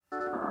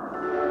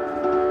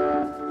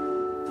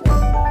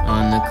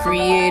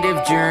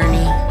creative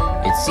journey.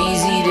 It's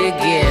easy to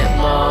get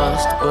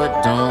lost,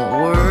 but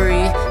don't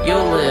worry,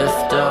 you'll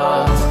lift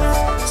off.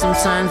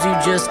 Sometimes you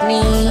just need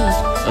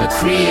a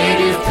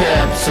creative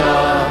pep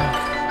talk.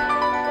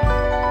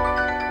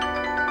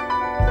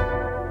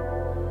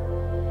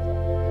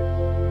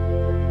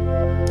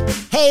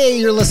 Hey,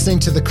 you're listening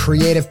to the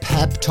Creative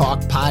Pep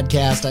Talk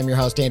podcast. I'm your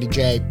host, Andy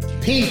J.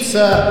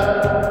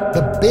 Pizza.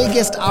 The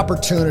biggest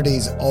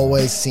opportunities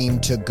always seem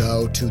to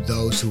go to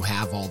those who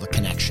have all the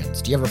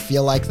connections. Do you ever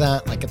feel like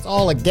that? Like it's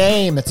all a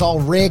game, it's all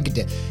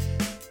rigged.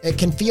 It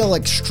can feel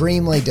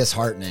extremely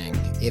disheartening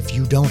if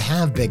you don't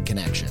have big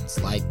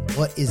connections. Like,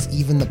 what is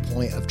even the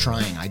point of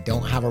trying? I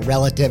don't have a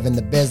relative in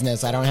the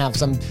business. I don't have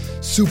some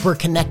super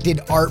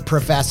connected art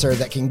professor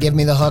that can give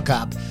me the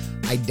hookup.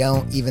 I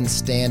don't even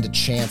stand a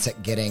chance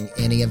at getting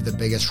any of the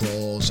biggest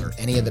roles or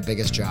any of the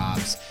biggest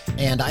jobs.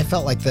 And I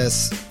felt like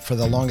this for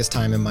the longest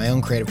time in my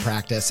own creative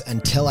practice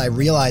until I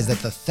realized that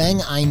the thing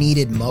I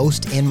needed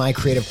most in my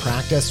creative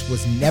practice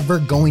was never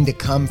going to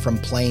come from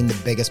playing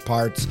the biggest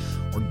parts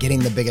or getting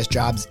the biggest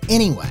jobs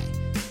anyway.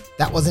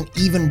 That wasn't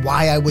even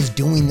why I was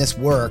doing this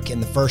work in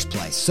the first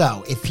place.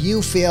 So if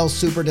you feel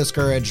super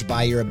discouraged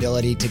by your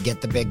ability to get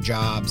the big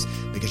jobs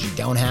because you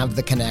don't have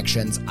the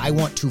connections, I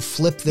want to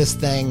flip this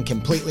thing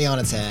completely on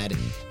its head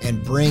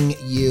and bring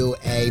you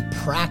a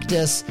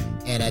practice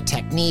and a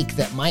technique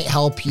that might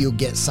help you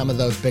get some of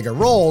those bigger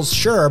roles,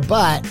 sure,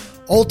 but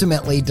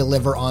ultimately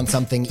deliver on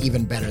something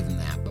even better than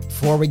that. But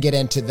before we get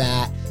into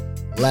that,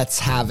 let's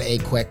have a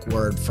quick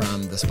word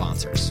from the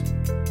sponsors.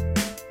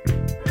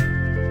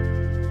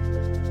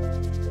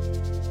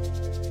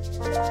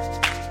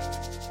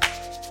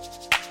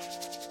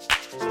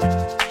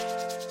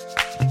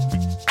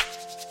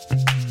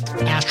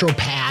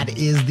 Astropad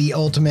is the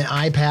ultimate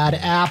iPad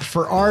app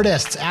for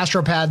artists.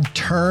 Astropad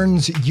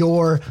turns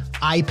your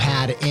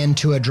iPad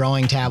into a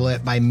drawing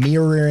tablet by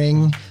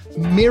mirroring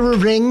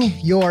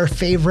your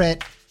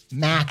favorite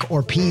Mac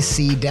or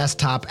PC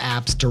desktop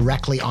apps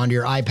directly onto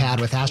your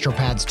iPad. With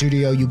Astropad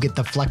Studio, you get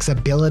the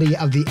flexibility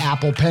of the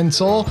Apple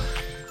Pencil.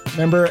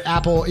 Remember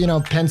Apple,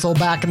 Pencil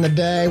back in the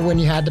day when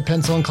you had to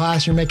pencil in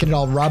class, you're making it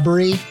all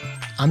rubbery?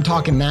 I'm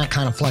talking that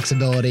kind of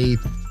flexibility.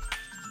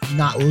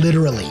 Not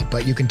literally,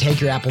 but you can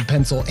take your Apple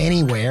Pencil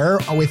anywhere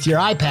with your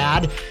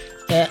iPad.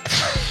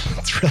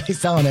 It's really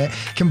selling it.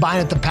 Combine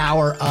it with the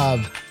power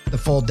of the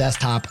full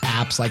desktop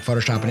apps like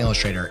Photoshop and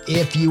Illustrator.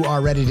 If you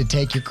are ready to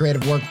take your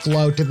creative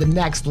workflow to the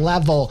next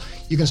level,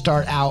 you can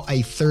start out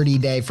a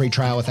 30-day free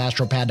trial with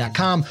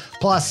astropad.com.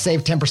 Plus,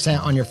 save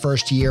 10% on your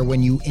first year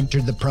when you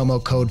enter the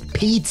promo code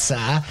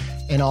PIZZA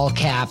in all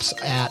caps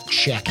at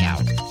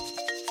checkout.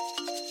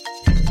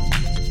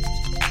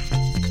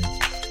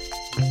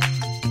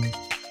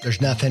 There's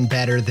nothing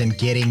better than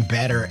getting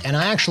better. And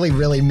I actually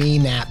really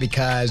mean that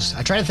because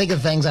I try to think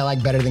of things I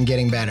like better than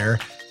getting better.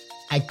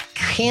 I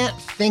can't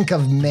think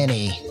of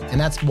many,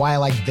 and that's why I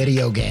like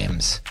video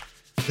games.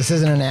 This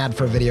isn't an ad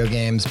for video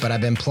games, but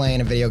I've been playing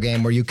a video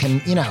game where you can,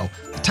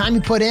 the time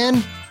you put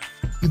in,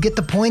 you get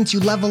the points, you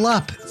level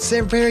up. It's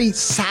very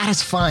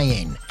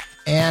satisfying.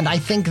 And I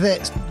think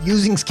that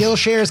using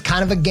Skillshare is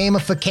kind of a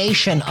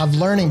gamification of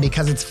learning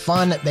because it's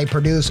fun. They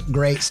produce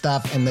great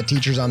stuff, and the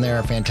teachers on there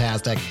are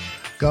fantastic.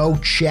 Go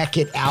check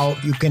it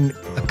out. You can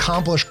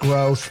accomplish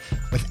growth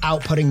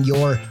without putting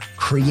your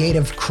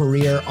creative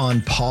career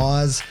on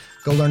pause.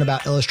 Go learn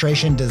about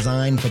illustration,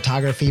 design,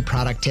 photography,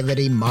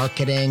 productivity,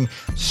 marketing,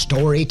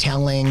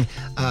 storytelling,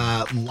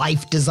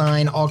 life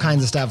design, all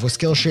kinds of stuff. With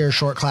Skillshare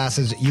short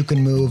classes, you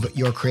can move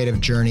your creative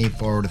journey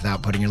forward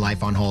without putting your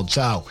life on hold.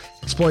 So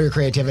explore your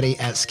creativity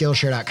at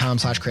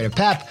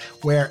Skillshare.com/creativepep,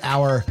 where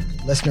our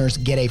listeners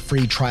get a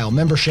free trial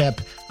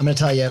membership. I'm going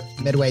to tell you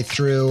midway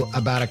through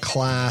about a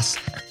class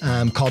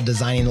called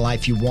Designing the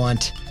Life You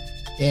Want.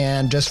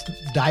 And just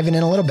diving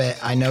in a little bit,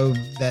 I know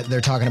that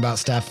they're talking about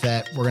stuff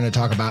that we're going to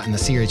talk about in the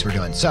series we're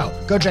doing. So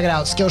go check it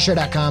out,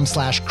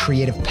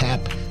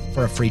 Skillshare.com/creativepep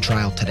for a free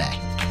trial today.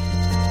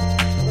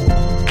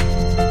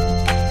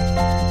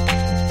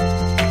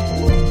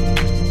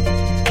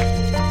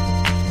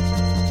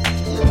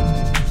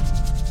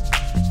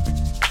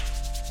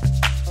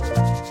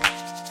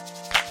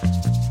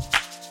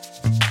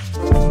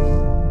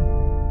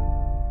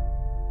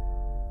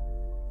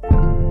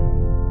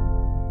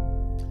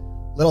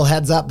 Little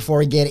heads up before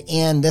we get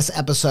in. This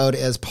episode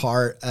is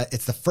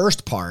it's the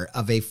first part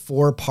of a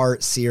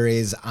 4-part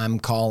series I'm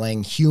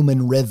calling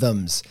Human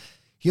Rhythms.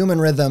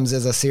 Human Rhythms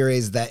is a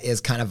series that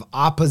is kind of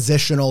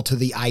oppositional to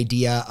the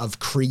idea of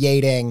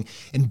creating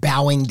and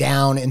bowing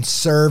down and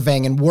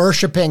serving and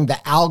worshiping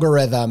the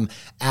algorithm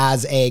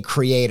as a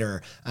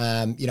creator,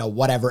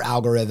 whatever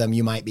algorithm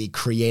you might be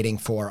creating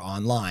for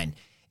online.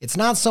 It's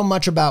not so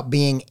much about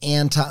being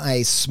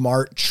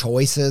anti-smart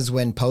choices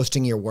when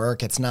posting your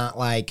work. It's not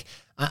like,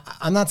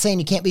 I'm not saying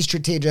you can't be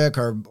strategic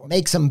or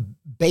make some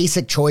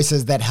basic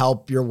choices that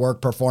help your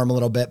work perform a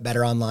little bit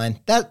better online.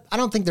 I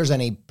don't think there's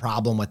any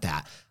problem with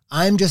that.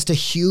 I'm just a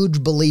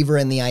huge believer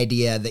in the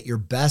idea that your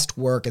best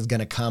work is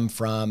going to come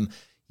from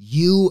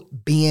you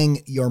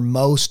being your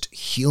most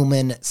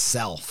human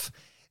self.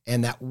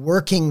 and that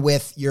working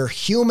with your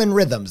human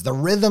rhythms, the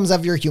rhythms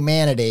of your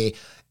humanity,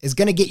 is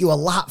going to get you a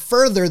lot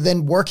further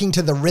than working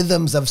to the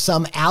rhythms of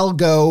some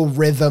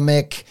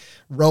algorithmic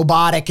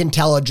robotic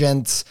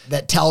intelligence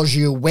that tells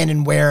you when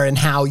and where and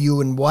how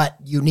you and what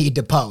you need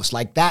to post.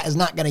 Like, that is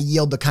not going to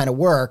yield the kind of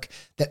work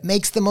that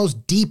makes the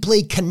most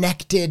deeply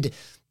connected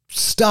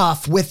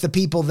stuff with the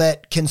people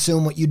that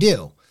consume what you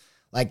do.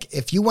 Like,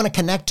 if you want to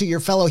connect to your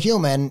fellow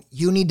human,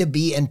 you need to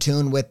be in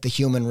tune with the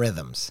human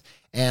rhythms.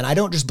 And I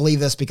don't just believe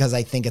this because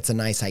I think it's a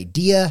nice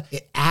idea.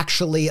 It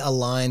actually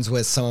aligns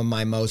with some of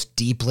my most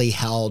deeply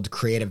held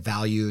creative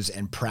values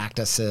and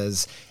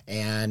practices.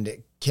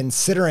 And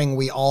considering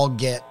we all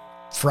get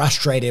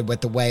frustrated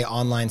with the way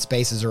online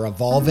spaces are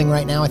evolving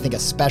right now, I think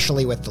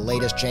especially with the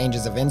latest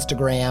changes of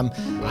Instagram,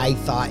 I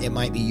thought it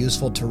might be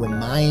useful to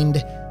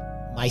remind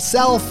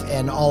myself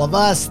and all of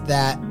us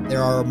that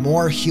there are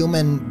more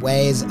human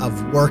ways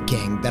of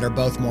working that are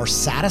both more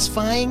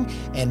satisfying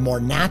and more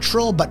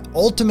natural, but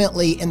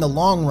ultimately in the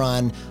long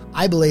run,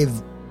 I believe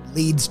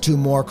leads to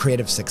more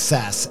creative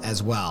success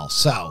as well.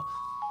 So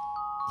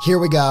here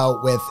we go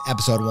with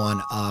episode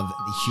 1 of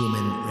the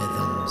Human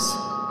Rhythms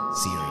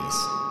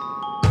series.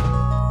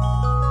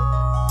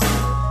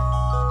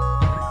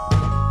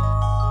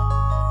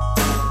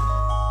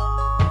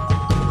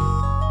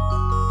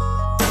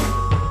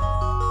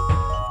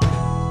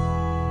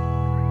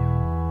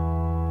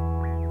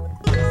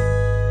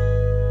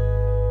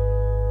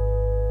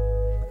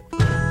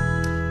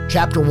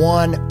 Chapter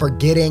 1,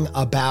 forgetting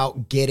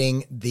about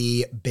getting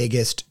the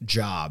biggest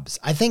jobs.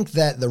 I think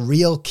that the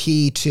real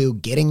key to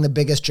getting the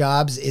biggest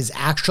jobs is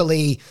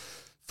actually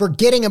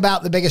forgetting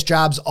about the biggest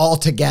jobs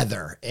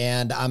altogether.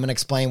 And I'm going to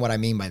explain what I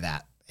mean by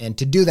that. And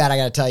to do that, I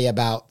got to tell you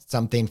about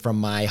something from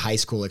my high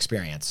school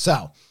experience.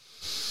 So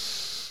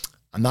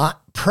I'm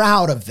not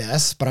proud of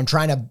this, but I'm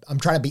trying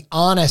to be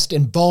honest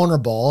and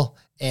vulnerable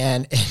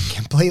and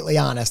completely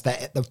honest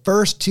that the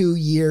first 2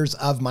 years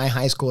of my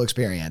high school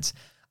experience,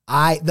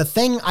 the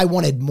thing I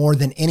wanted more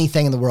than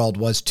anything in the world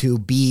was to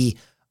be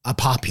a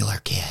popular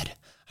kid.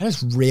 I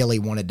just really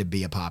wanted to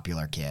be a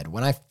popular kid.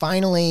 When I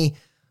finally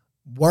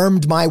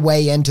wormed my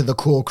way into the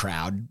cool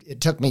crowd,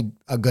 it took me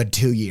a good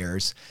 2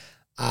 years.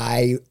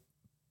 I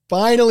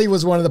finally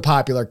was one of the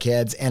popular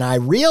kids, and I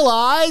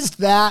realized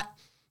that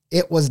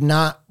it was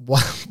not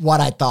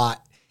what I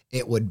thought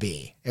it would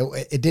be.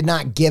 It did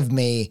not give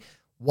me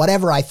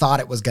whatever I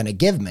thought it was going to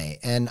give me.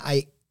 And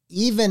I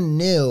even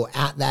knew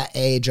at that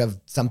age of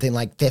something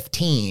like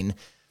 15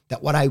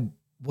 that what I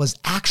was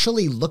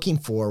actually looking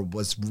for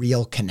was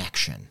real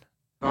connection.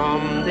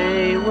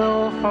 Someday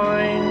we'll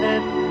find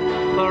it,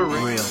 the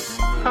real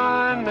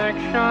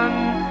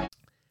connection.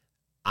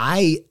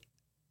 I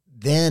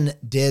then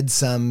did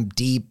some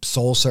deep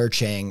soul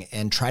searching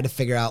and tried to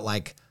figure out,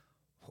 like,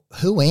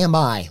 who am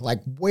I?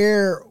 Like,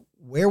 where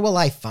will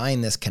I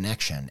find this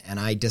connection?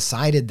 And I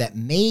decided that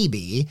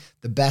maybe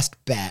the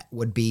best bet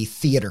would be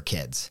theater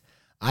kids.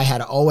 I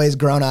had always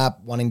grown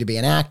up wanting to be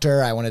an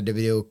actor. I wanted to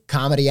do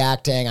comedy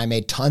acting. I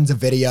made tons of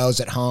videos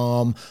at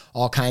home,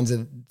 all kinds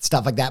of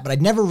stuff like that. But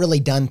I'd never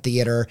really done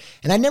theater.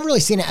 And I'd never really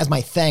seen it as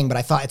my thing, but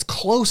I thought it's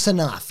close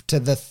enough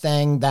to the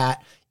thing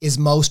that is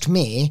most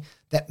me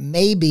that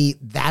maybe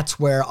that's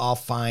where I'll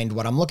find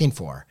what I'm looking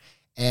for.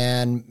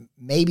 And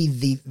maybe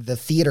the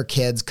theater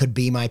kids could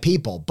be my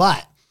people.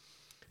 But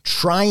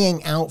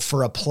trying out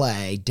for a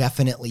play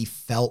definitely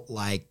felt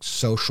like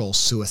social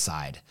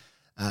suicide.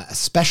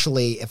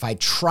 Especially if I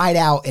tried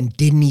out and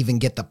didn't even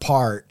get the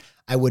part,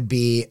 I would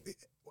be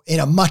in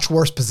a much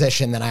worse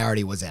position than I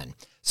already was in.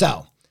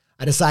 So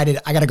I decided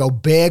I got to go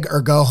big or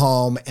go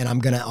home, and I'm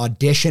going to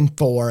audition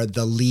for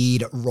the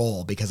lead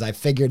role because I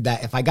figured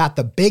that if I got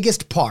the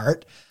biggest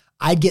part,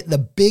 I'd get the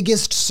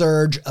biggest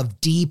surge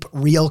of deep,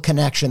 real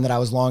connection that I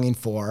was longing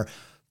for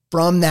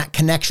from that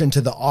connection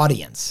to the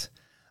audience.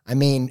 I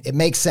mean, it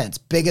makes sense.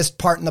 Biggest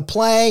part in the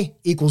play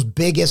equals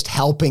biggest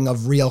helping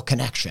of real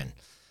connection.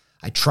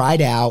 I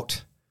tried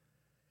out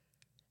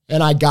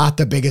and I got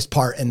the biggest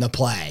part in the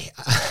play.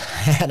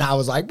 And I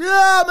was like,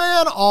 yeah,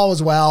 man, all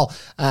was well.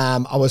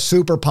 I was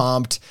super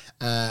pumped.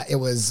 It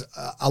was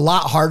a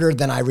lot harder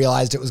than I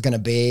realized it was going to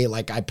be.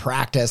 Like, I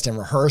practiced and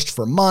rehearsed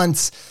for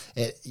months.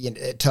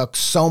 It took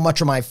so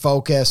much of my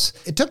focus.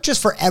 It took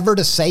just forever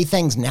to say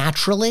things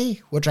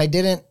naturally, which I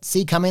didn't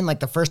see coming. Like,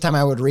 the first time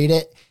I would read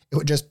it, it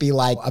would just be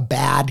like a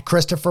bad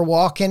Christopher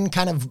Walken,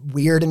 kind of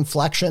weird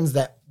inflections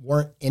that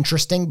weren't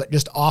interesting, but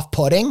just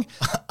off-putting,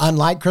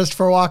 unlike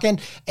Christopher Walken.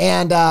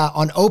 And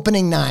on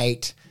opening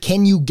night,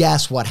 can you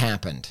guess what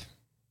happened?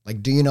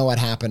 Like, do you know what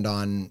happened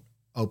on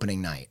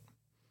opening night?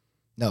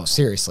 No,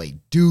 seriously,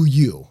 do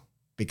you?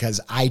 Because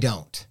I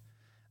don't.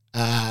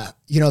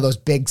 You know those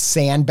big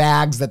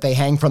sandbags that they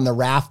hang from the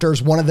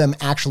rafters? One of them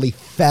actually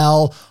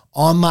fell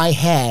on my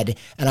head,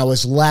 and I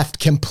was left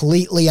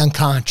completely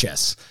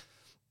unconscious.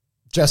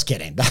 Just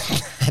kidding.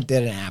 That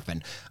didn't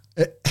happen.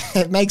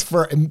 It makes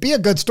for be a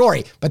good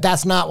story, but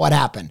that's not what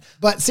happened.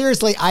 But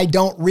seriously, I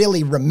don't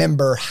really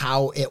remember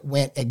how it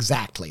went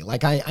exactly.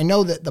 Like, I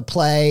know that the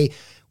play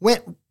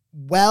went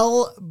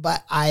well,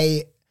 but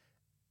I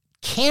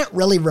can't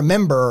really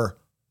remember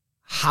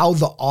how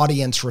the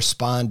audience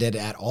responded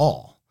at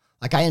all.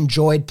 Like, I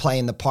enjoyed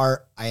playing the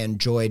part. I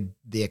enjoyed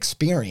the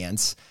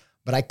experience,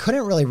 but I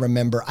couldn't really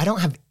remember. I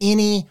don't have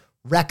any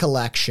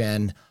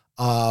recollection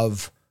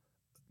of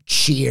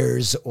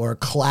cheers or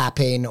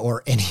clapping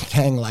or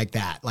anything like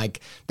that.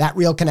 Like, that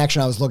real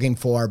connection I was looking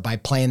for by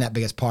playing that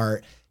biggest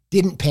part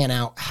didn't pan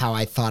out how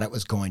I thought it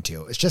was going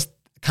to. It's just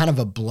kind of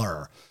a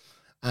blur.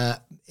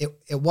 It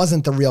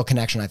wasn't the real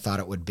connection I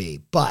thought it would be.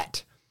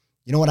 But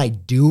you know what I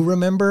do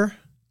remember?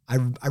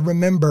 I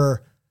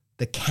remember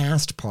the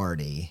cast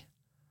party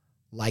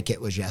like it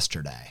was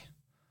yesterday.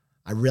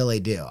 I really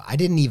do. I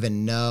didn't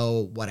even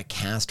know what a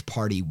cast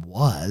party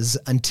was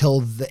until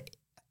the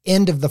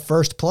end of the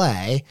first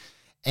play.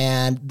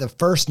 And the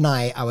first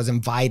night I was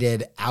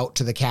invited out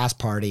to the cast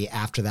party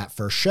after that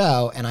first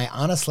show. And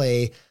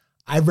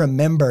I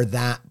remember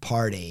that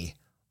party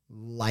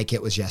like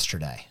it was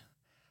yesterday,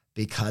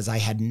 because I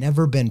had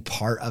never been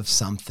part of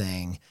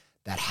something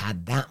that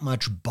had that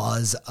much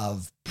buzz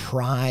of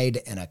pride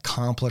and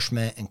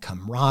accomplishment and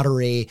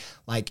camaraderie.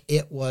 Like,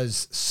 it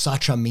was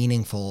such a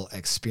meaningful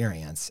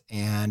experience.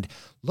 And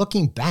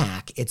looking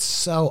back, it's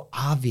so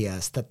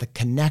obvious that the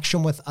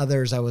connection with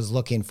others I was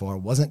looking for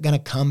wasn't going to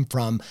come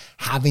from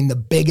having the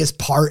biggest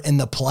part in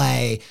the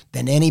play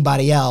than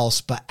anybody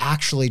else, but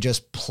actually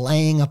just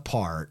playing a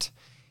part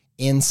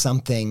in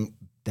something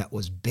that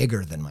was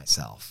bigger than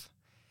myself.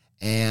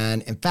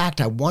 And in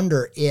fact, I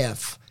wonder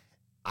if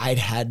I'd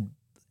had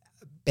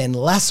been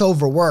less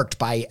overworked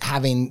by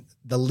having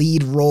the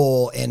lead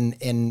role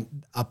in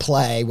a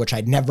play, which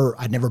I'd never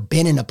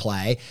been in a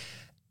play,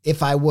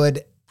 if I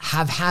would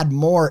have had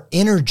more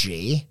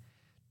energy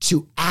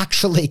to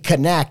actually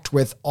connect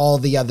with all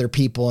the other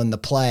people in the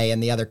play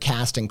and the other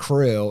cast and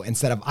crew,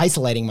 instead of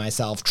isolating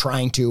myself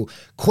trying to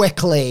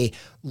quickly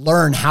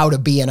learn how to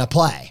be in a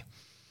play.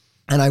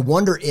 And I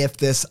wonder if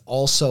this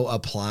also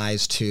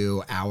applies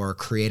to our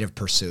creative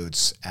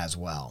pursuits as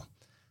well.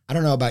 I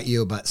don't know about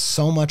you, but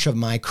so much of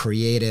my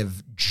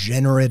creative,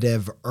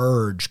 generative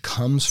urge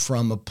comes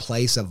from a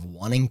place of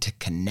wanting to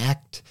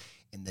connect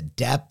in the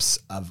depths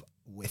of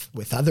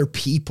with other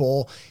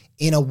people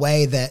in a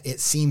way that it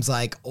seems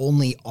like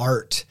only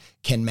art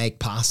can make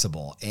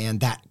possible. And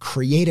that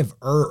creative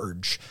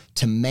urge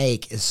to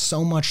make is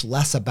so much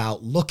less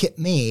about look at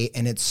me,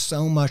 and it's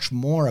so much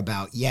more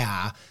about,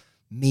 yeah,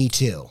 me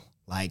too.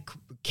 Like,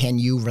 can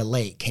you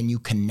relate? Can you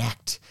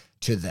connect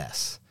to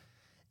this?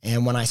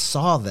 And when I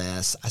saw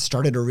this, I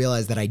started to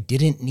realize that I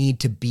didn't need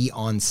to be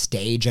on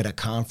stage at a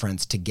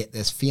conference to get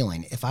this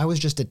feeling. If I was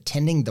just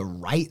attending the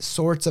right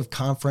sorts of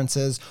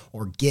conferences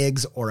or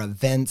gigs or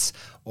events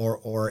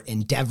or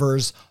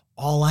endeavors,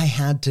 all I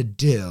had to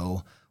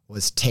do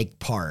was take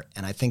part.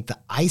 And I think the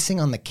icing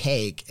on the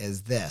cake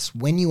is this: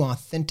 when you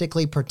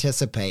authentically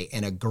participate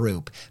in a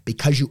group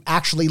because you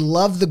actually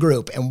love the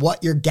group and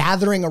what you're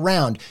gathering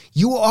around,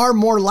 you are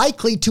more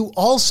likely to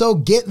also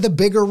get the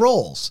bigger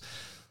roles.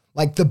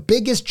 Like, the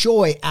biggest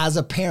joy as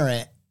a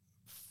parent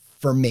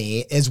for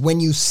me is when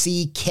you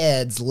see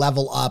kids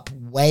level up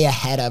way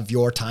ahead of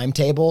your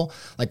timetable.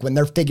 Like, when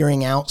they're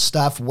figuring out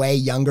stuff way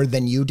younger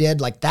than you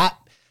did, like that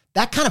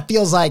kind of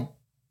feels like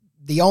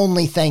the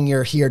only thing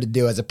you're here to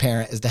do as a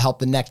parent is to help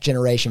the next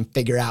generation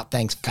figure out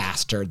things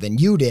faster than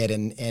you did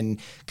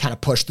and kind of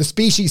push the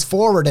species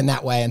forward in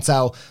that way. And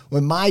so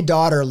when my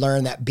daughter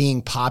learned that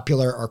being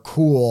popular or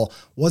cool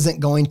wasn't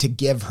going to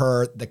give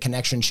her the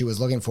connection she was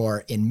looking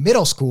for in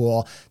middle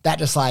school, that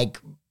just like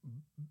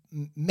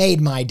made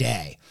my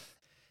day.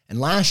 And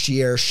last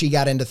year she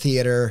got into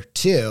theater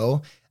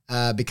too,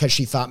 because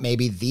she thought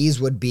maybe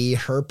these would be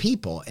her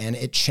people, and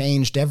it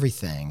changed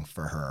everything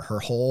for her.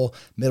 Her whole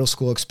middle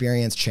school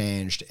experience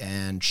changed,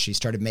 and she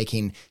started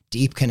making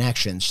deep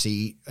connections.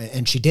 She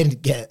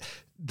didn't get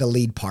the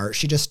lead part.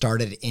 She just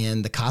started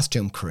in the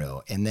costume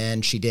crew, and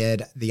then she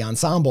did the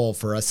ensemble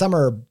for a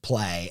summer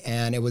play.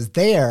 And it was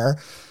there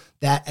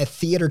that a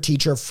theater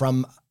teacher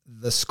from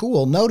the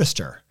school noticed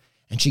her,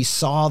 and she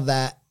saw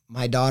that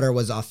my daughter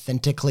was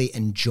authentically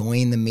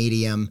enjoying the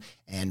medium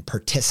and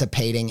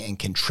participating and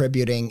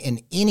contributing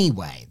in any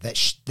way,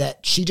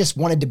 that she just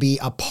wanted to be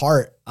a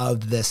part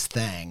of this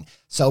thing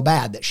so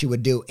bad that she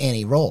would do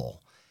any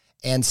role.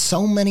 And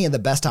so many of the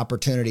best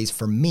opportunities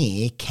for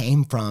me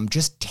came from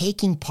just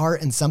taking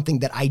part in something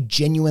that I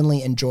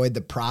genuinely enjoyed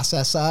the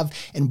process of.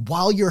 And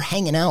while you're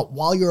hanging out,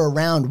 while you're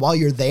around, while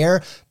you're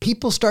there,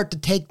 people start to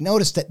take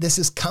notice that this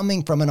is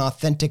coming from an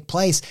authentic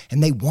place,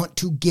 and they want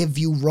to give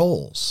you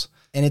roles.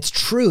 And it's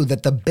true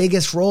that the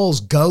biggest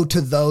roles go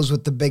to those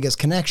with the biggest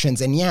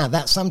connections. And yeah,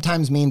 that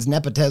sometimes means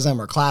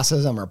nepotism or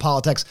classism or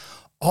politics,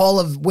 all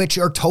of which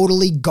are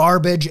totally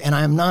garbage, and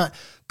I'm not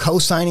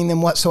co-signing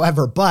them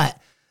whatsoever. But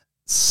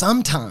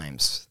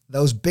sometimes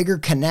those bigger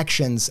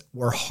connections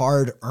were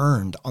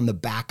hard-earned on the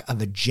back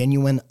of a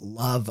genuine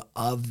love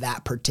of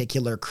that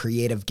particular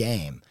creative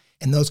game.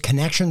 And those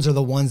connections are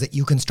the ones that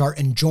you can start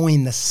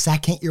enjoying the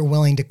second you're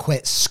willing to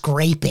quit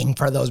scraping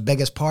for those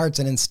biggest parts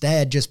and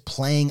instead just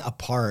playing a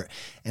part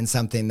in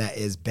something that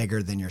is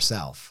bigger than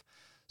yourself.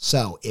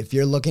 So if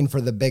you're looking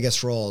for the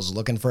biggest roles,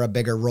 looking for a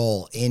bigger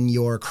role in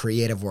your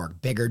creative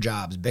work, bigger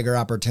jobs, bigger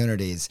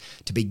opportunities,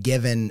 to be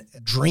given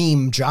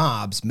dream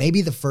jobs,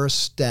 maybe the first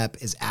step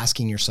is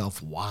asking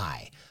yourself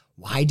why.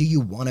 Why do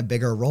you want a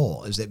bigger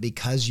role? Is it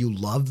because you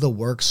love the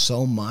work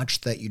so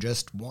much that you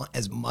just want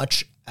as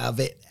much of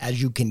it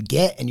as you can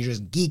get and you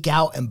just geek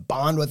out and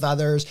bond with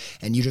others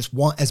and you just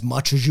want as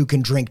much as you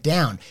can drink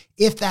down?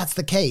 If that's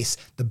the case,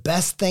 the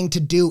best thing to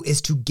do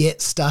is to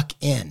get stuck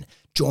in.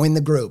 Join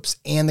the groups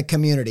and the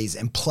communities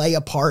and play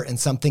a part in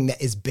something that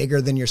is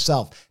bigger than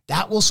yourself.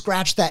 That will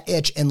scratch that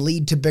itch and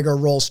lead to bigger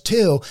roles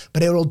too,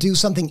 but it will do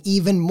something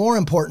even more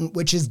important,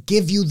 which is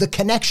give you the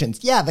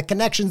connections. Yeah, the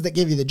connections that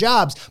give you the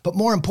jobs, but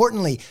more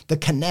importantly, the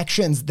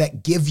connections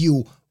that give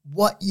you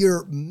what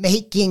you're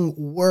making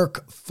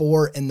work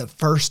for in the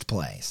first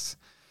place.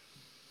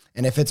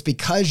 And if it's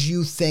because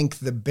you think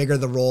the bigger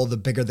the role, the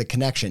bigger the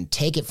connection,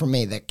 take it from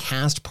me that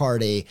Cast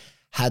Party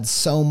had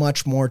so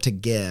much more to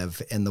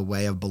give in the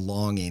way of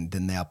belonging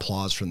than the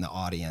applause from the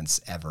audience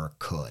ever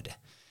could.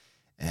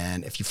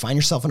 And if you find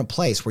yourself in a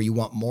place where you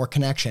want more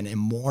connection and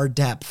more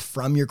depth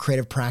from your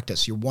creative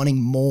practice, you're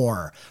wanting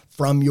more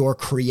from your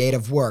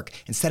creative work,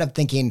 instead of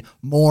thinking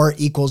more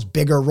equals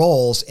bigger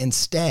roles,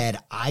 instead,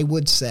 I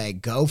would say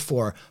go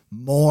for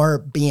more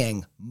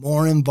being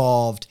more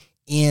involved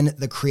in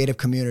the creative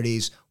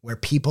communities where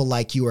people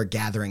like you are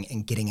gathering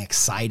and getting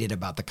excited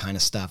about the kind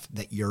of stuff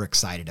that you're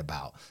excited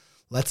about.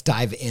 Let's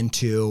dive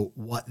into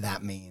what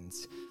that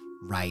means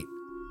right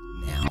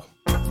now.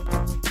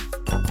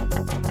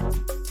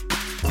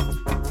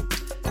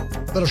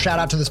 Little shout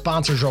out to the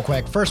sponsors real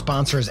quick. First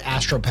sponsor is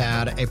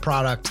Astropad, a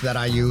product that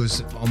I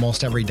use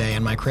almost every day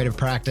in my creative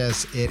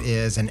practice. It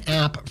is an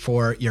app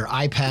for your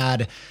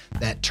iPad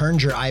that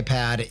turns your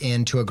iPad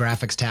into a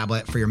graphics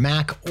tablet for your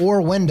Mac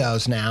or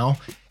Windows now.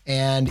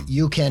 And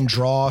you can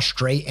draw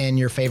straight in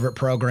your favorite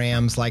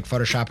programs like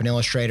Photoshop and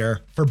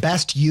Illustrator. For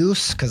best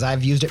use, because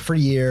I've used it for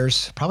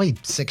years, probably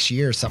 6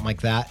 years, something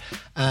like that.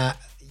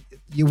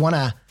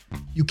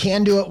 You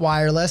can do it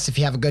wireless. If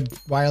you have a good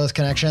wireless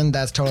connection,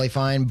 that's totally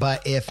fine.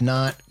 But if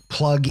not,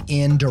 plug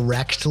in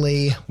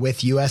directly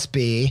with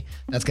USB.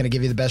 That's going to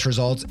give you the best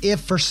results.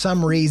 If for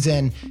some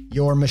reason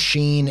your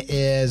machine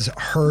is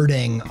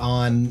hurting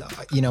on,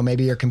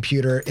 maybe your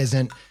computer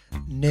isn't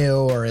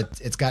new or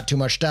it's got too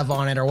much stuff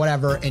on it or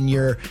whatever, and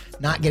you're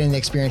not getting the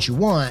experience you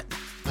want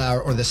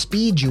or the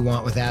speed you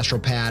want with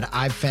Astropad,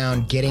 I've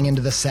found getting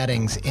into the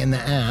settings in the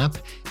app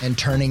and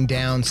turning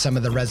down some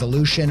of the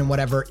resolution and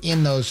whatever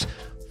in those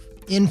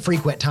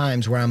infrequent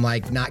times where I'm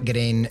like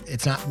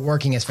it's not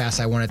working as fast as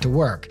I want it to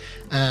work.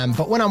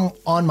 But when I'm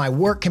on my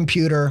work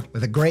computer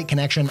with a great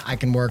connection, I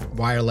can work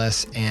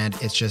wireless and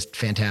it's just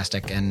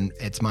fantastic. And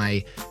it's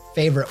my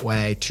favorite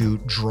way to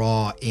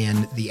draw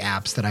in the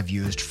apps that I've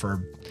used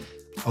for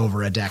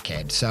over a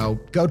decade. So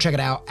go check it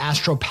out,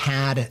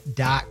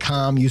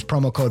 astropad.com. Use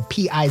promo code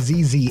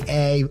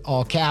PIZZA,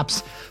 all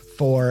caps,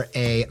 for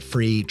a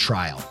free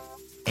trial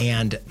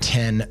and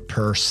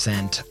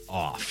 10%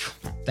 off.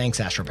 Thanks,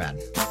 Astropad.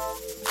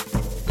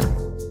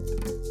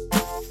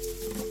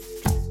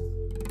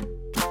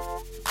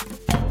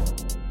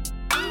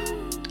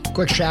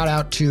 Quick shout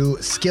out to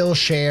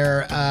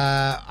Skillshare.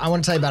 I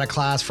want to tell you about a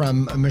class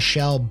from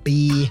Michelle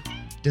B.,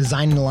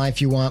 Designing the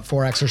Life You Want,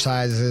 4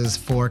 exercises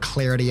for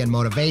clarity and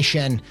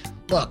motivation.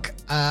 Look,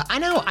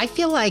 I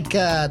feel like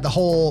the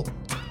whole,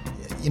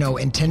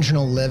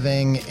 intentional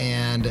living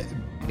and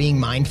being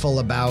mindful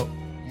about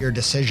your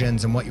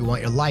decisions and what you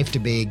want your life to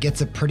be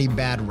gets a pretty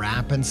bad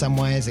rap in some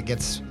ways. It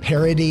gets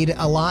parodied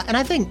a lot, and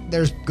I think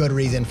there's good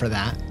reason for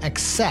that,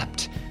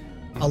 except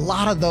a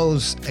lot of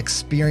those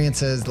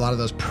experiences, a lot of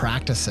those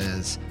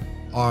practices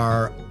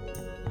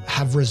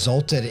have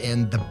resulted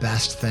in the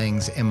best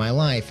things in my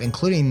life,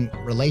 including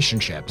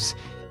relationships.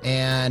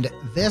 And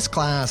this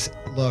class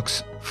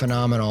looks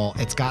phenomenal.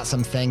 It's got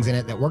some things in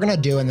it that we're going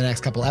to do in the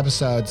next couple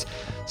episodes.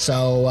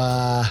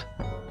 So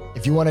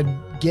if you want to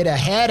get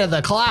ahead of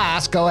the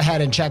class, go ahead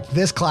and check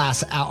this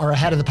class out, or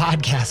ahead of the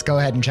podcast, go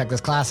ahead and check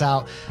this class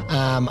out.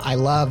 I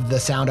love the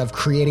sound of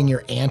creating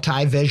your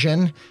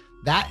anti-vision.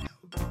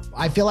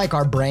 I feel like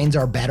our brains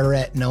are better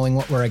at knowing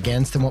what we're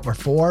against and what we're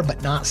for,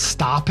 but not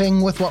stopping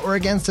with what we're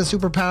against is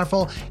super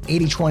powerful.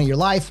 80-20 your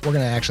life. We're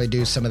going to actually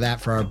do some of that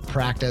for our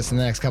practice in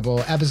the next couple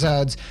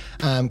episodes.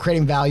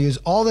 Creating values,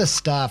 all this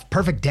stuff.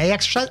 Perfect day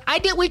exercise.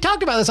 We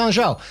talked about this on the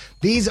show.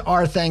 These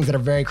are things that are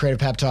very creative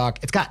pep talk.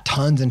 It's got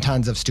tons and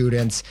tons of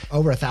students,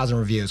 over 1,000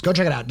 reviews. Go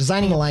check it out.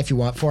 Designing the Life You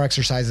Want, 4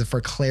 exercises for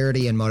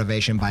clarity and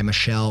motivation by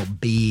Michelle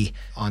B.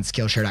 on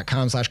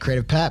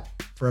Skillshare.com/creativepep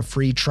for a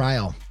free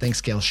trial. Thanks,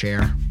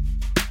 Skillshare.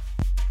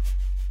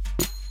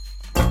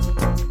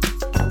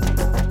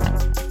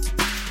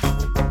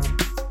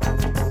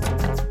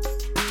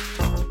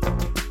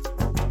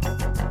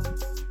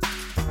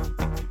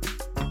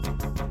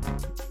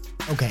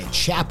 Okay,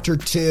 chapter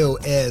 2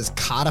 is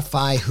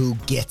Codify Who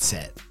Gets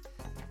It.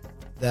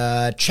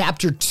 The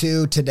chapter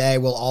 2 today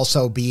will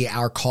also be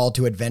our call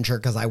to adventure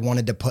because I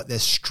wanted to put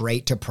this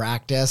straight to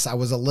practice. I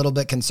was a little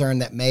bit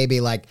concerned that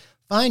maybe like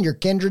fine, your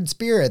kindred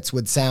spirits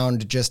would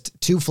sound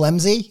just too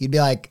flimsy. You'd be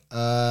like,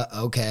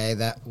 okay,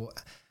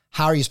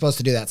 how are you supposed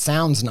to do that?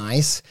 Sounds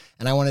nice.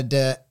 And I wanted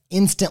to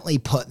instantly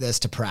put this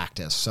to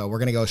practice. So we're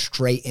going to go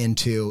straight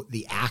into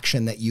the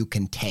action that you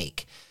can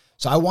take.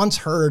 So I once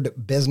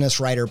heard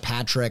business writer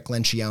Patrick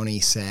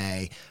Lencioni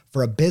say,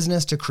 for a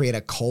business to create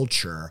a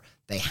culture,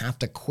 they have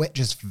to quit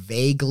just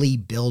vaguely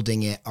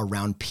building it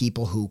around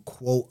people who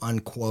quote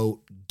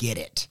unquote get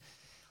it.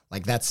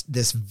 Like that's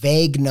this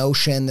vague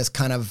notion, this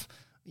kind of,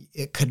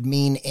 it could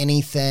mean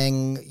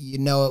anything, you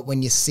know it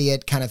when you see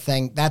it kind of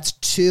thing. That's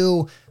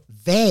too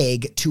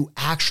vague to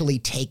actually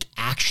take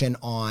action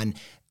on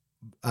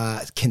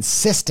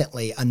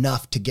consistently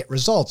enough to get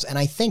results. And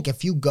I think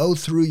if you go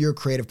through your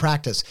creative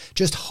practice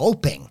just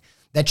hoping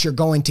that you're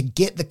going to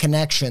get the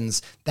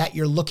connections that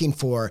you're looking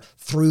for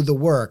through the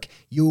work,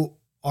 you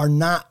are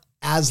not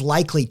as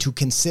likely to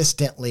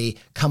consistently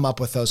come up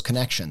with those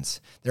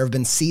connections. There have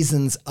been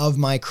seasons of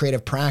my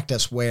creative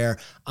practice where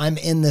I'm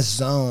in this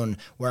zone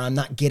where I'm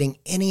not getting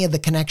any of the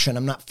connection.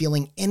 I'm not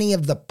feeling any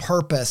of the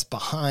purpose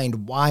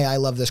behind why I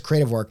love this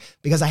creative work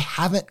because I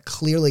haven't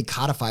clearly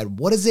codified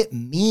what does it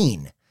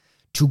mean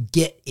to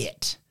get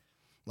it,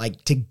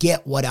 like to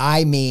get what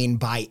I mean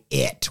by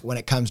it when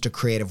it comes to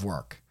creative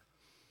work.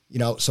 You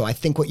know, so I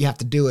think what you have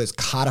to do is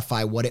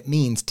codify what it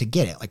means to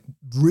get it, like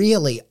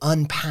really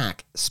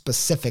unpack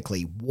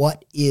specifically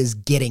what is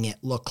getting it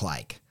look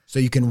like. So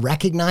you can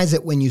recognize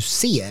it when you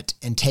see it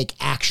and take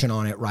action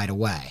on it right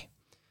away.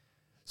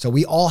 So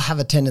we all have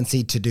a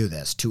tendency to do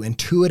this, to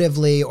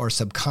intuitively or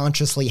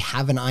subconsciously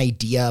have an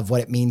idea of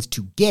what it means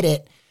to get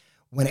it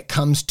when it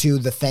comes to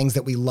the things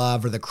that we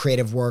love or the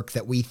creative work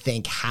that we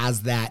think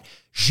has that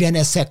je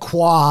ne sais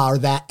quoi or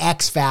that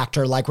X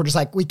factor. Like we're just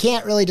like, we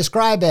can't really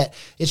describe it.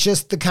 It's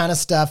just the kind of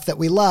stuff that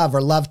we love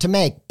or love to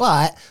make.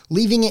 But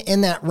leaving it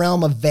in that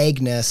realm of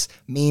vagueness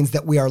means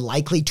that we are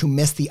likely to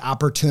miss the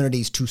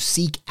opportunities to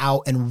seek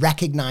out and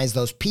recognize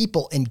those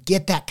people and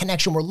get that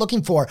connection we're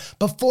looking for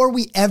before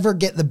we ever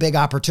get the big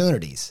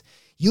opportunities.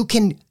 You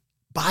can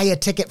buy a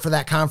ticket for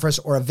that conference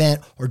or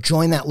event or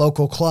join that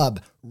local club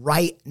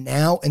right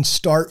now and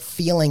start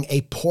feeling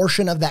a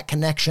portion of that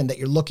connection that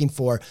you're looking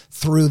for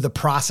through the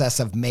process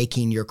of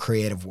making your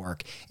creative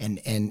work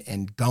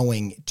and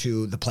going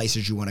to the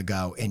places you want to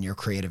go in your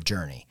creative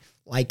journey.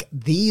 Like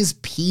these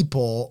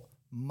people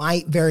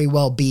might very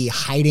well be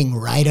hiding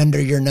right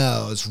under your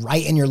nose,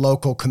 right in your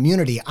local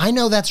community. I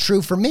know that's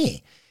true for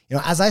me. You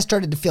know, as I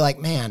started to feel like,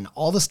 man,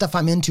 all the stuff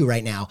I'm into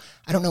right now,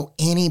 I don't know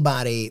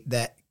anybody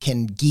that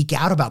can geek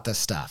out about this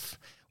stuff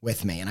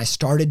with me. And I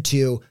started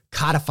to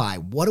codify,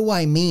 what do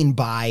I mean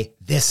by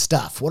this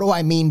stuff? What do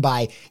I mean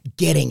by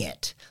getting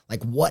it?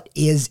 Like, what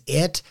is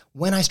it?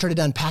 When I started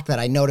to unpack that,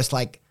 I noticed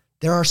like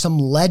there are some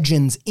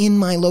legends in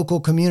my local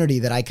community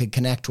that I could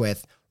connect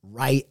with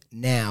right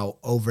now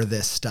over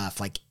this stuff,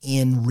 like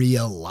in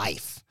real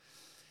life.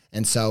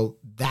 And so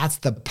that's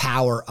the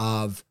power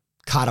of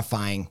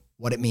codifying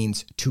what it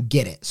means to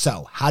get it.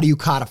 So how do you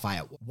codify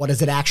it? What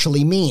does it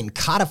actually mean?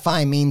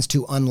 Codify means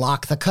to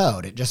unlock the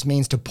code. It just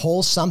means to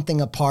pull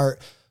something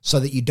apart so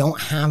that you don't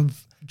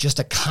have just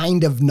a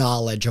kind of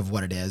knowledge of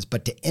what it is,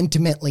 but to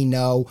intimately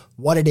know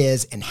what it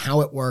is and how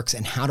it works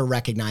and how to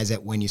recognize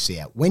it when you see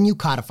it. When you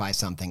codify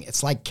something,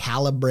 it's like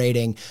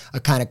calibrating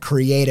a kind of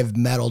creative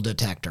metal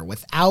detector.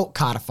 Without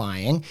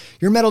codifying,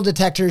 your metal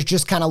detector is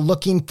just kind of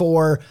looking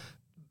for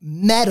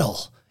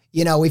metal.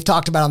 You know, we've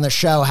talked about on the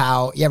show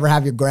how you ever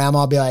have your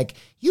grandma be like,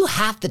 you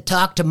have to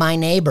talk to my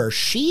neighbor.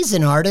 She's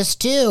an artist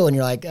too. And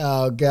you're like,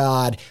 oh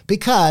God,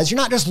 because you're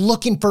not just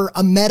looking for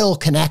a metal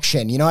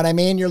connection. You know what I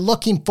mean? You're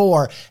looking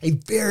for a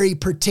very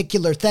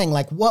particular thing.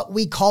 Like what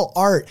we call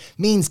art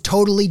means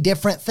totally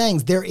different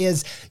things. There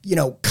is, you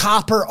know,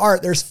 copper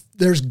art.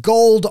 There's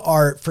gold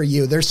art for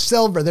you. There's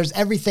silver. There's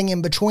everything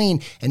in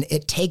between. And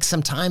it takes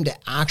some time to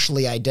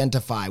actually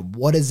identify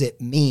what does it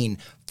mean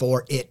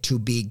for it to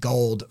be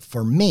gold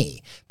for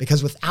me.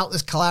 Because without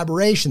this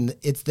collaboration,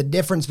 it's the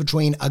difference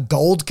between a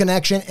gold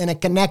connection and a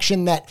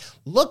connection that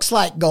looks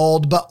like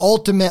gold, but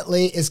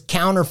ultimately is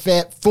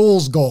counterfeit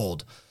fool's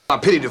gold. I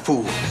pity the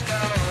fool.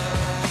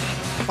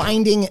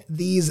 Finding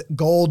these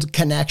gold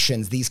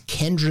connections, these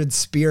kindred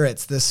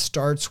spirits, this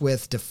starts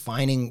with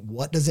defining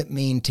what does it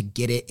mean to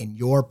get it in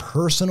your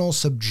personal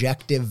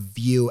subjective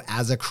view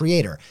as a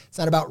creator. It's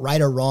not about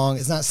right or wrong.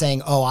 It's not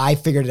saying, oh, I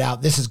figured it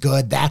out. This is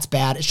good. That's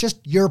bad. It's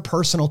just your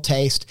personal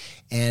taste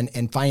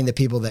and finding the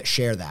people that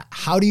share that.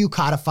 How do you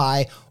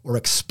codify or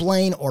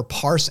explain or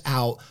parse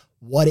out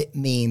what it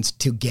means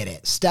to get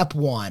it? Step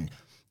one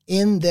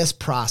in this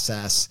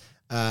process.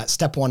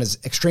 Step one is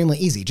extremely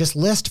easy. Just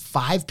list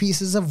 5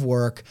 pieces of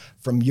work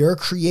from your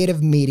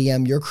creative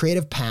medium, your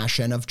creative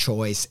passion of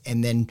choice,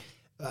 and then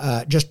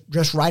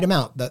just write them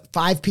out. The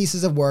 5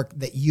 pieces of work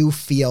that you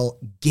feel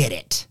get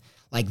it.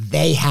 Like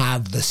they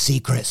have the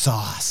secret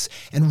sauce.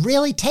 And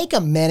really take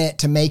a minute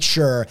to make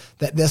sure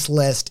that this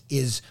list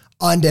is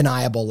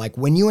undeniable. Like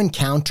when you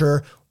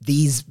encounter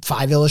these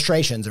 5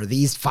 illustrations or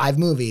these 5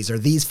 movies or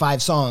these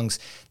 5 songs,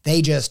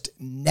 they just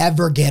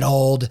never get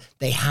old.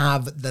 They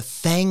have the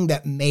thing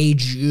that made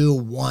you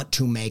want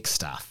to make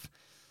stuff.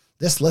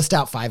 This list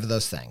out 5 of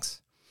those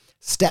things.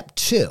 Step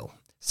two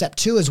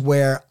is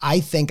where I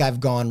think I've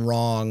gone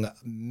wrong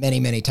many,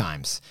 many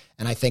times.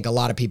 And I think a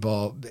lot of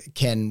people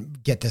can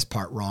get this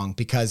part wrong,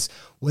 because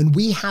when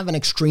we have an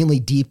extremely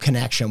deep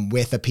connection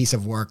with a piece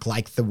of work,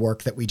 like the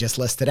work that we just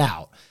listed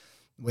out,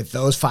 with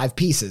those 5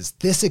 pieces,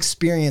 this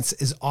experience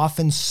is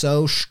often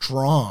so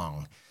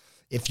strong,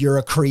 if you're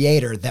a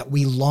creator, that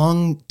we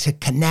long to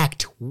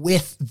connect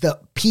with the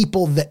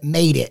people that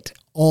made it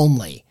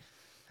only.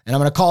 And I'm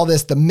going to call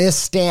this the Miss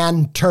Stan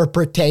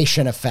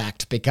interpretation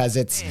effect, because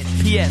it's...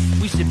 P.S.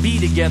 We should be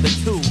together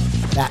too.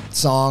 That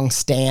song,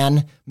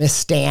 Stan, Miss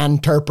Stan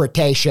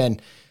interpretation.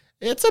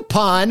 It's a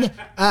pun.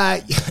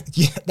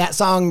 That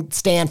song,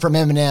 Stan from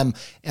Eminem,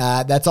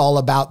 that's all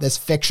about this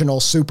fictional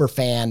super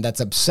fan that's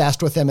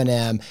obsessed with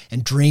Eminem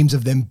and dreams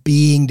of them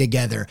being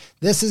together.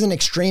 This is an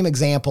extreme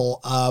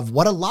example of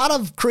what a lot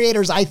of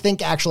creators, I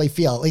think, actually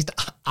feel. At least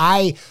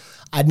I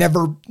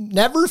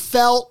never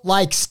felt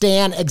like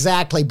Stan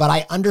exactly, but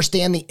I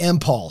understand the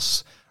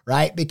impulse,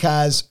 right?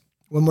 Because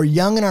when we're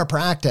young in our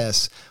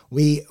practice,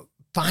 we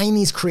find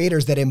these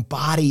creators that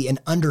embody and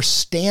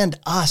understand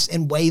us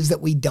in ways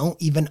that we don't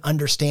even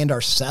understand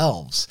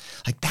ourselves.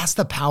 Like, that's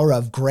the power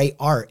of great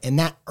art. And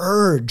that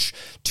urge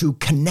to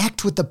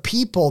connect with the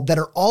people that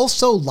are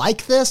also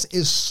like this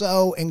is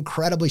so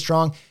incredibly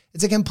strong.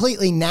 It's a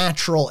completely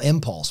natural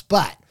impulse.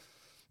 But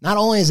not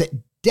only is it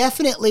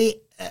definitely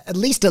at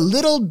least a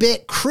little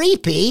bit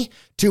creepy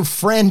to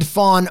friend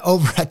fawn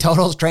over a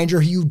total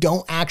stranger who you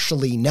don't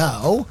actually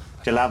know.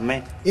 Do you love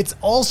me? It's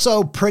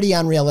also pretty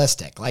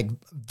unrealistic. Like,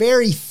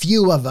 very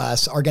few of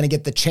us are going to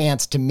get the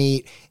chance to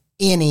meet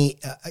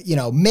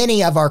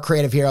many of our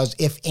creative heroes,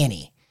 if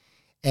any.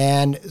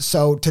 And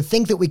so to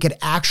think that we could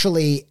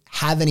actually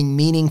have any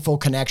meaningful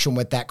connection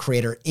with that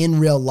creator in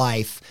real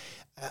life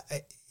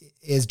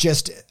is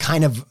just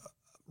kind of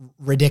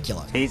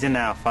ridiculous. Easy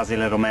now, fuzzy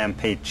little man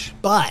Peach.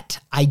 But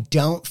I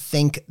don't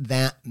think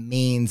that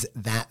means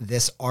that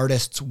this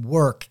artist's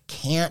work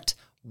can't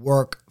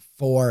work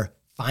for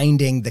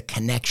finding the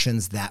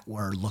connections that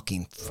we're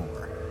looking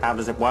for. How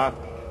does it work?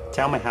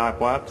 Tell me how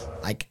it works.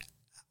 Like,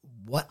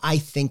 what I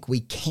think we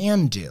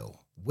can do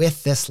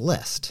with this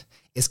list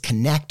is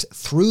connect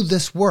through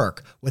this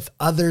work with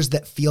others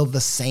that feel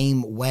the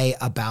same way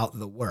about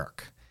the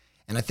work.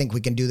 And I think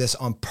we can do this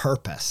on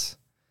purpose.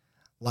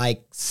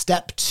 Like,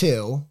 step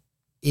 2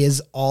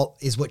 is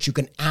what you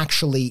can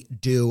actually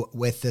do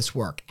with this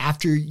work.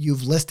 After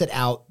you've listed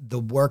out the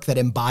work that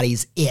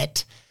embodies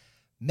it,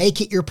 make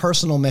it your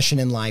personal mission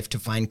in life to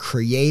find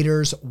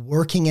creators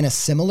working in a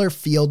similar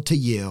field to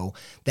you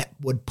that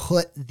would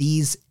put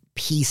these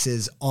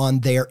pieces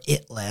on their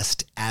it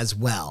list as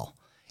well.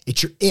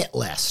 It's your it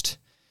list.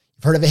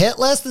 You've heard of a hit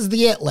list? This is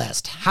the it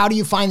list. How do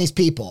you find these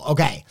people?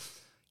 Okay,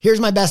 here's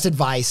my best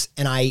advice,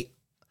 and I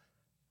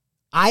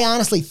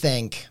honestly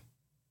think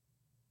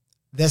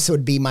this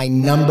would be my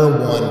number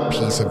one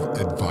piece of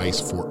advice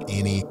for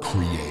any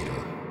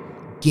creator.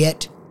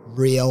 Get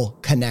real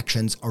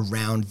connections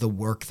around the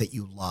work that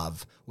you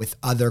love with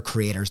other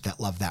creators that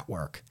love that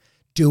work.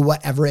 Do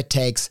whatever it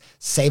takes.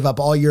 Save up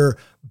all your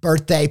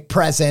birthday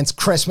presents,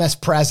 Christmas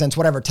presents,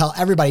 whatever. Tell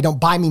everybody, don't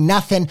buy me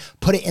nothing.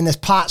 Put it in this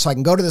pot so I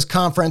can go to this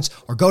conference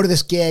or go to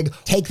this gig,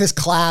 take this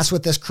class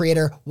with this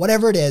creator,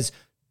 whatever it is.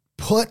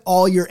 Put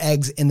all your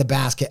eggs in the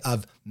basket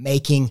of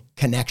making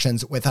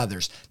connections with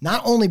others.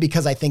 Not only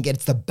because I think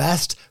it's the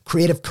best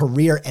creative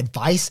career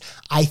advice,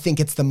 I think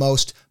it's the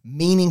most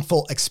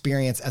meaningful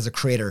experience as a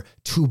creator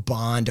to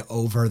bond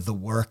over the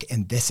work,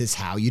 and this is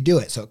how you do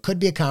it. So it could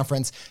be a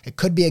conference, it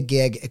could be a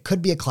gig, it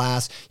could be a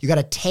class. You got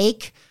to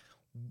take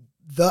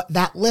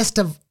that list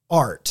of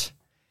art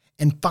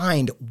and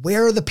find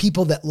where are the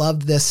people that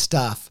love this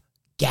stuff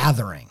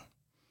gathering.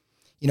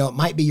 You know, it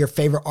might be your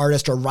favorite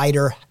artist or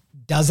writer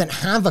doesn't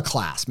have a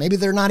class. Maybe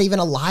they're not even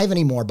alive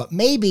anymore, but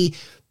maybe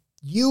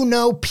you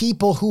know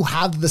people who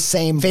have the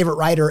same favorite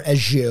writer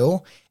as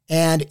you,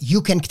 and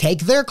you can take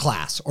their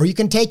class, or you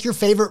can take your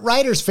favorite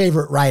writer's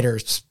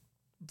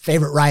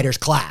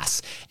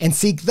class and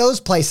seek those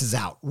places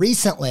out.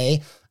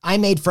 Recently, I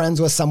made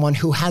friends with someone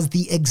who has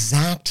the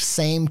exact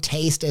same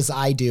taste as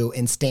I do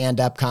in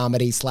stand-up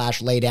comedy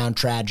 / lay-down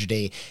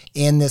tragedy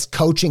in this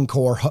coaching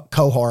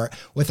cohort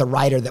with a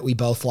writer that we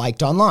both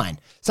liked online.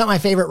 It's not my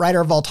favorite writer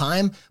of all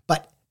time,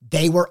 but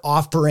they were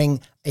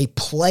offering a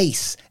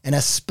place and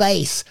a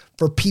space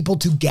for people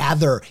to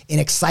gather in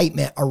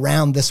excitement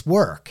around this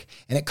work.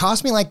 And it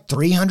cost me like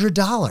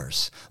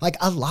 $300, like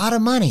a lot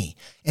of money.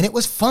 And it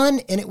was fun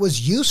and it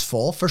was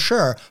useful for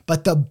sure.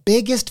 But the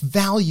biggest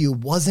value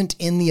wasn't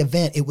in the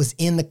event. It was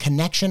in the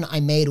connection I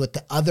made with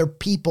the other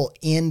people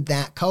in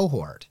that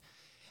cohort.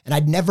 And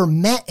I'd never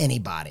met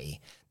anybody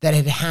that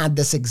had had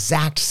this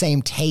exact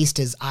same taste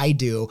as I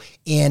do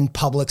in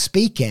public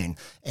speaking.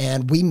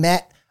 And we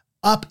met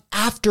up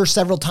after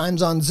several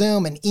times on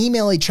Zoom and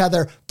email each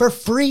other for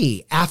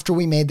free after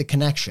we made the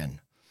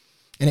connection.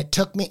 And it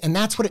took me, and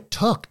that's what it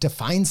took to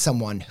find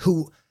someone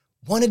who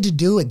wanted to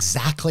do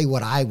exactly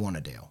what I want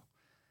to do.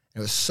 It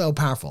was so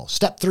powerful.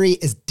 Step 3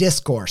 is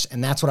discourse.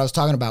 And that's what I was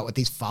talking about with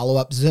these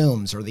follow-up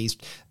Zooms or these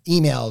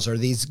emails or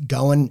these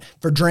going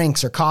for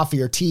drinks or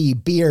coffee or tea,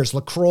 beers,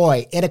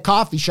 LaCroix, at a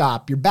coffee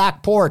shop, your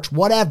back porch,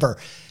 whatever.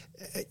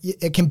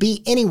 It can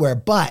be anywhere.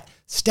 But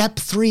step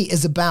 3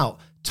 is about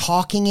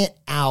talking it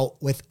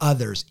out with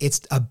others.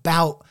 It's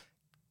about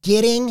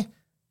getting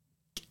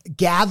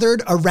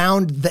gathered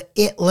around the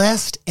it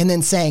list and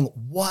then saying,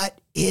 what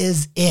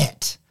is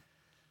it?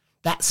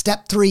 That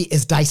step 3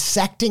 is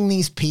dissecting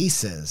these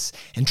pieces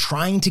and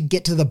trying to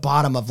get to the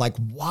bottom of like,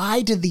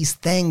 why do these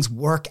things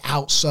work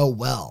out so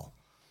well?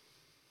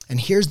 And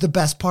here's the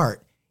best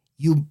part.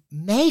 You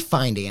may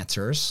find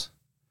answers.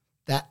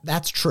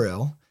 That's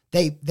true.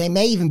 They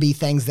may even be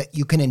things that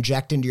you can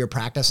inject into your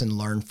practice and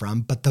learn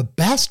from. But the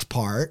best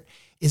part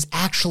is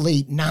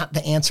actually not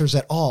the answers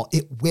at all.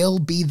 It will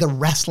be the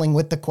wrestling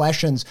with the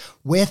questions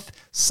with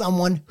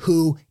someone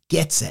who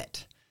gets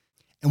it.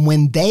 And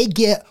when they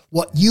get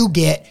what you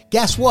get,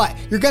 guess what?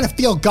 You're going to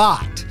feel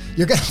got.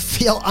 You're going to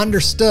feel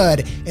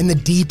understood in the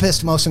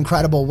deepest, most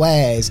incredible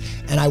ways.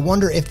 And I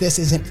wonder if this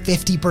isn't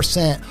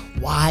 50%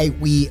 why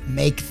we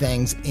make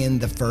things in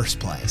the first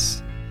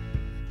place.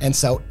 And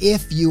so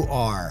if you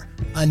are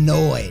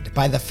annoyed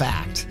by the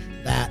fact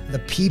that the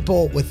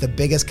people with the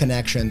biggest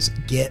connections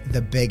get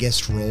the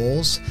biggest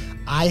roles,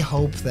 I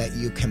hope that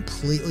you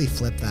completely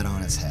flip that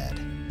on its head.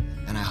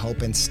 And I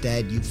hope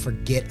instead you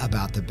forget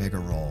about the bigger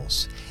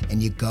roles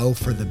and you go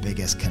for the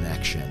biggest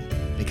connection,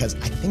 because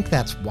I think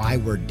that's why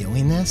we're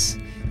doing this.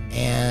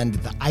 And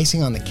the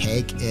icing on the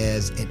cake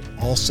is it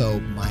also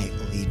might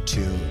lead to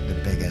the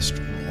biggest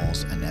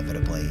roles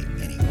inevitably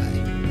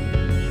anyway.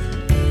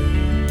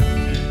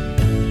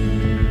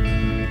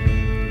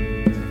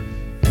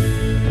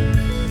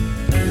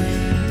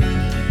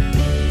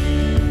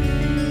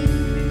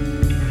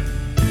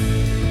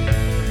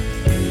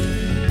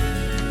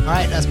 All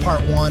right, that's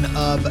part 1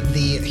 of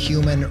the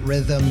Human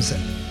Rhythms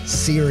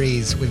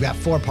series. We've got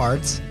 4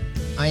 parts.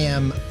 I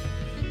am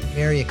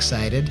very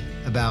excited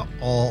about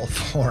all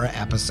 4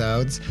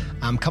 episodes.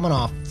 I'm coming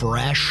off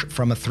fresh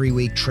from a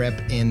 3-week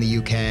trip in the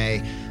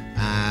UK,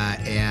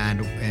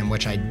 and in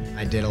which I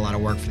did a lot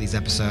of work for these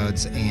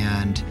episodes,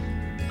 and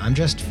I'm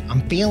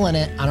feeling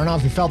it. I don't know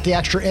if you felt the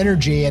extra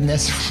energy in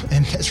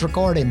this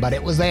recording, but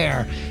it was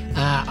there.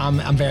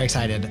 I'm very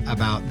excited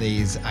about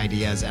these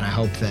ideas, and I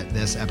hope that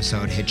this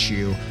episode hits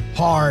you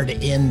hard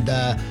in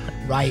the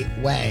right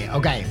way.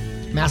 Okay,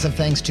 massive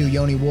thanks to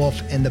Yoni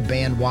Wolf and the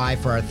band Y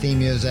for our theme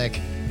music.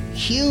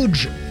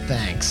 Huge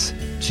thanks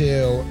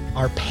to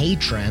our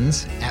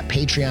patrons at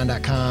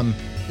patreon.com.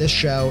 This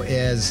show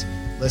is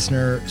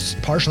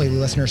partially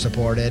listener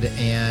supported,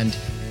 and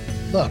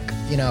look,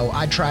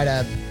 I try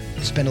to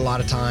spend a lot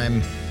of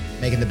time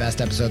making the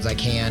best episodes I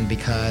can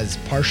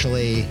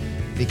partially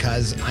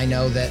because I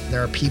know that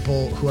there are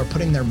people who are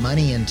putting their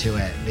money into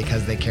it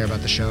because they care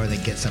about the show or they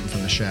get something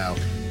from the show.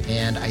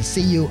 And I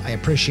see you, I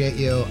appreciate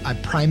you. I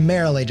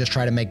primarily just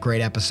try to make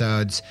great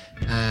episodes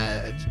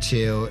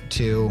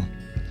to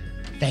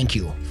thank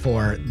you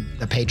for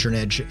the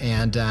patronage,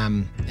 and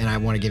I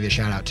want to give you a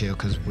shout out too,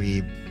 because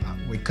we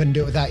couldn't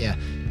do it without you.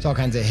 It's all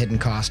kinds of hidden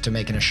costs to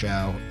making a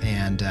show,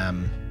 and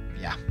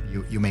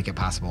you make it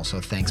possible.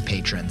 So thanks,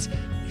 patrons.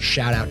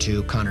 Shout out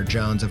to Connor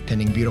Jones of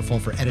Pending Beautiful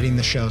for editing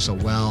the show so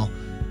well.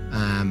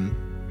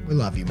 We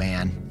love you,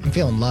 man. I'm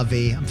feeling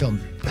lovey. I'm feeling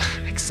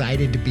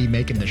excited to be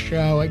making the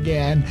show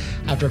again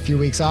after a few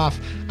weeks off.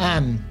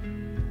 I'm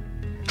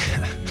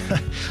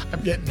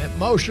getting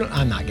emotional.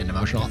 I'm not getting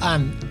emotional.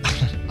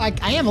 I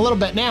am a little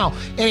bit now.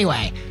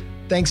 Anyway,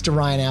 thanks to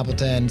Ryan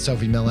Appleton,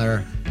 Sophie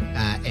Miller,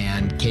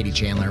 and Katie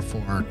Chandler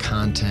for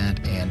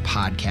content and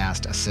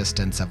podcast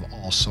assistance of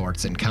all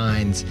sorts and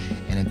kinds.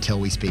 And until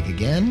we speak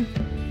again,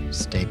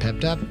 stay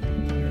pepped up.